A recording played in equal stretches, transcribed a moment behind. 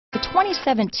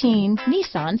2017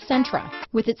 Nissan Sentra.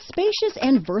 With its spacious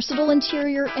and versatile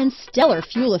interior and stellar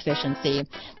fuel efficiency,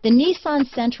 the Nissan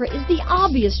Sentra is the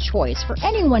obvious choice for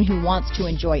anyone who wants to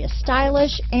enjoy a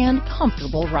stylish and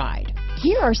comfortable ride.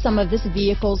 Here are some of this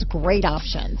vehicle's great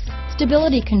options: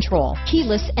 stability control,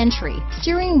 keyless entry,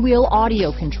 steering wheel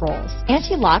audio controls,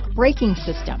 anti-lock braking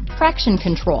system, traction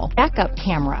control, backup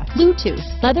camera, Bluetooth,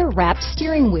 leather-wrapped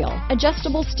steering wheel,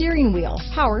 adjustable steering wheel,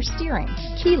 power steering,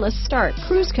 keyless start,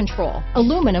 cruise control,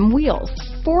 aluminum wheels,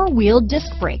 four-wheel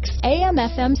disc brakes,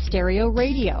 AM/FM stereo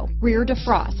radio, rear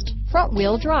defrost,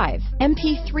 front-wheel drive,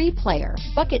 MP3 player,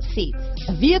 bucket seats.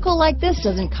 A vehicle like this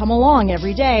doesn't come along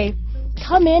every day.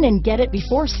 Come in and get it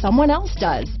before someone else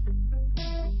does.